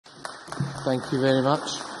Thank you very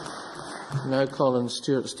much. Now call on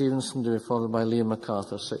Stewart Stevenson, to be followed by Liam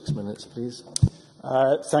MacArthur. 6 minutes, please.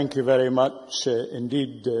 Thank you very much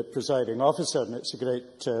indeed, Presiding Officer, and it's a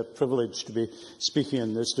great privilege to be speaking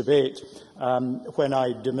in this debate. When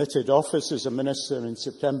I demitted office as a Minister in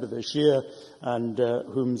September this year, and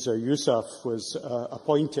Humza Yousaf was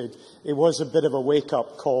appointed, it was a bit of a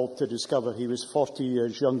wake-up call to discover he was 40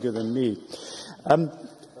 years younger than me.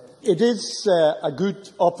 It is a good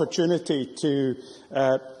opportunity to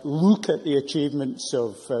look at the achievements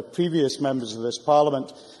of previous members of this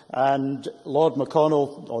Parliament, and Lord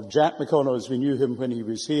McConnell, or Jack McConnell as we knew him when he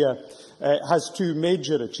was here, has two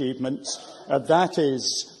major achievements. That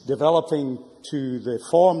is developing to the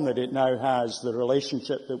form that it now has the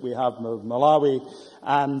relationship that we have with Malawi,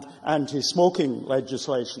 and anti-smoking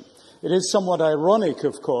legislation. It is somewhat ironic,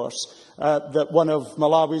 of course, that one of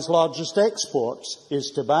Malawi's largest exports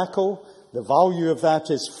is tobacco. The value of that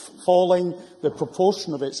is falling. The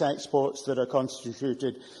proportion of its exports that are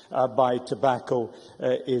constituted by tobacco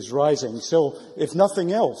is rising. So, if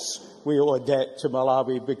nothing else, we owe a debt to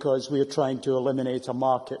Malawi because we are trying to eliminate a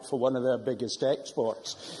market for one of their biggest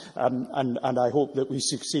exports. And I hope that we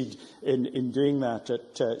succeed in doing that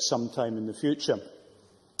at some time in the future.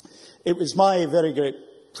 It was my very great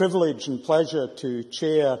privilege and pleasure to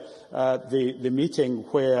chair the meeting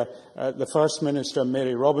where the First Minister,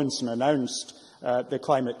 Mary Robinson, announced the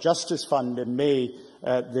Climate Justice Fund in May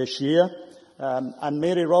this year. And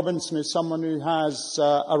Mary Robinson is someone who has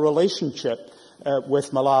a relationship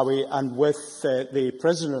with Malawi and with the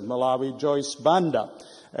President of Malawi, Joyce Banda.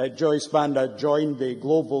 Joyce Banda joined the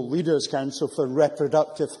Global Leaders Council for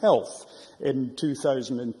Reproductive Health in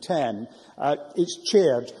 2010. It's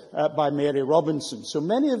chaired by Mary Robinson. So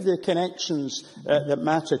many of the connections that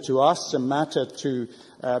matter to us and matter to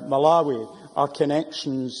Malawi are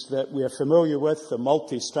connections that we are familiar with, they're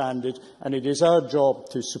multi-stranded, and it is our job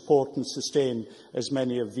to support and sustain as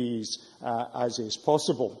many of these as is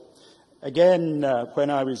possible. Again, when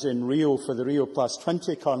I was in Rio for the Rio Plus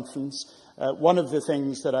 20 conference, one of the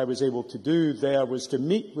things that I was able to do there was to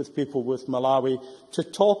meet with people with Malawi to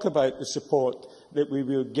talk about the support that we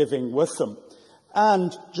were giving with them.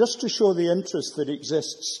 And just to show the interest that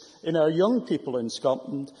exists in our young people in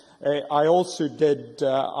Scotland, I also did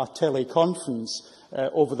a teleconference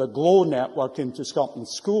over the GLOW network into Scotland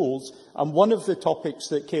schools, and one of the topics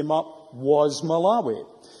that came up was Malawi.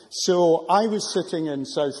 So I was sitting in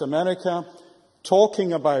South America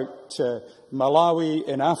talking about Malawi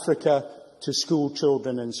in Africa to school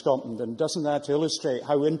children in Scotland. And doesn't that illustrate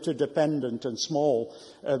how interdependent and small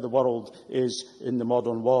the world is in the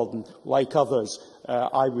modern world? And like others,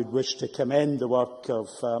 I would wish to commend the work of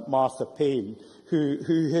Martha Payne,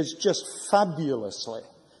 who has just fabulously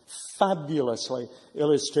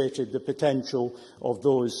illustrated the potential of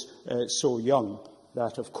those so young.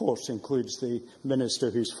 That, of course, includes the Minister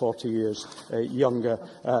who's 40 years younger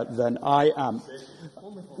than I am.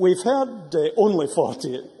 We've heard only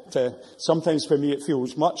 40. Sometimes for me it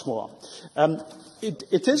feels much more.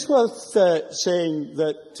 It is worth saying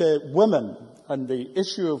that women and the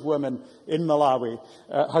issue of women in Malawi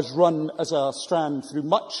has run as a strand through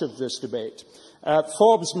much of this debate.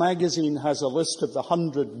 Forbes magazine has a list of the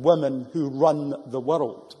 100 women who run the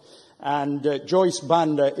world. And Joyce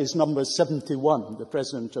Banda is number 71, the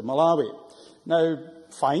President of Malawi. Now,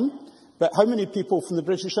 fine. But how many people from the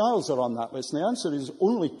British Isles are on that list? And the answer is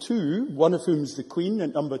only 2, one of whom is the Queen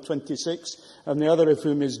at number 26, and the other of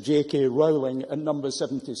whom is J.K. Rowling at number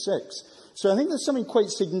 76. So I think there's something quite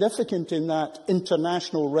significant in that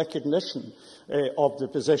international recognition of the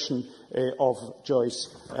position of Joyce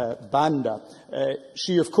Banda.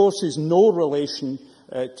 She, of course, is no relation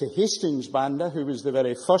to Hastings Banda, who was the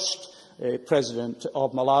very first President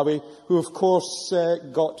of Malawi, who, of course,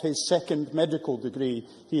 got his second medical degree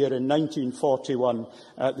here in 1941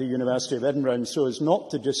 at the University of Edinburgh. And so as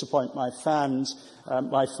not to disappoint my fans,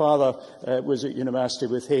 my father was at university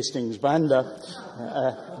with Hastings Banda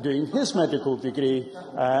doing his medical degree,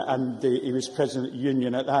 and he was President of the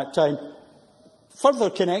Union at that time. Further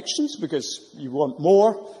connections, because you want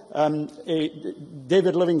more.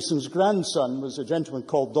 David Livingstone's grandson was a gentleman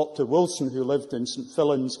called Dr. Wilson, who lived in St.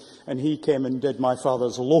 Fillan's, and he came and did my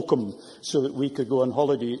father's locum so that we could go on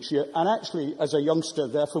holiday each year. And actually, as a youngster,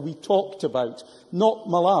 therefore, we talked about not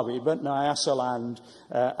Malawi, but Nyasaland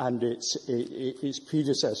and its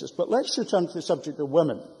predecessors. But let's return to the subject of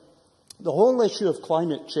women. The whole issue of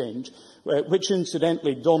climate change, which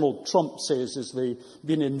incidentally Donald Trump says has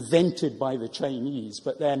been invented by the Chinese,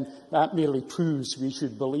 but then that merely proves we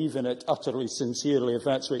should believe in it utterly sincerely if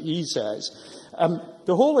that's what he says.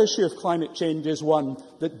 The whole issue of climate change is one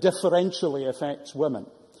that differentially affects women.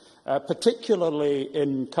 Particularly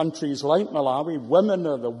in countries like Malawi, women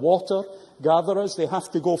are the water gatherers. They have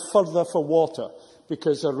to go further for water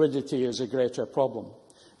because aridity is a greater problem.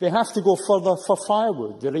 They have to go further for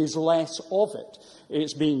firewood. There is less of it.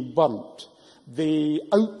 It's being burnt. The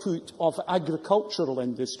output of agricultural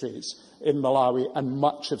industries in Malawi and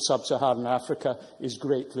much of sub-Saharan Africa is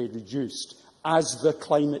greatly reduced as the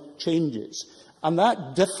climate changes. And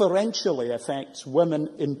that differentially affects women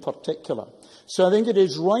in particular. So I think it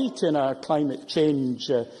is right in our climate change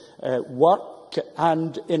work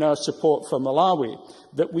and in our support for Malawi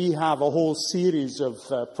that we have a whole series of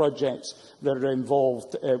projects that are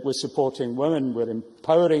involved with supporting women. We're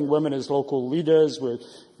empowering women as local leaders. We're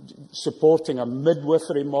supporting a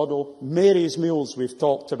midwifery model. Mary's Meals we've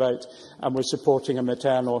talked about, and we're supporting a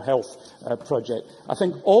maternal health project. I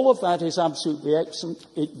think all of that is absolutely excellent.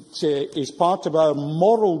 It is part of our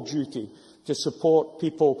moral duty to support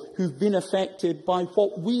people who've been affected by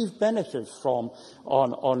what we've benefited from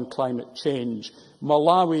on climate change.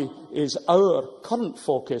 Malawi is our current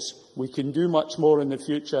focus. We can do much more in the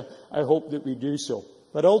future. I hope that we do so.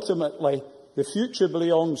 But ultimately, the future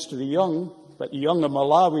belongs to the young, but the young of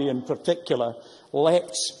Malawi in particular.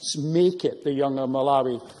 Let's make it the young of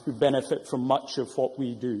Malawi who benefit from much of what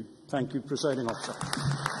we do. Thank you, Presiding Officer.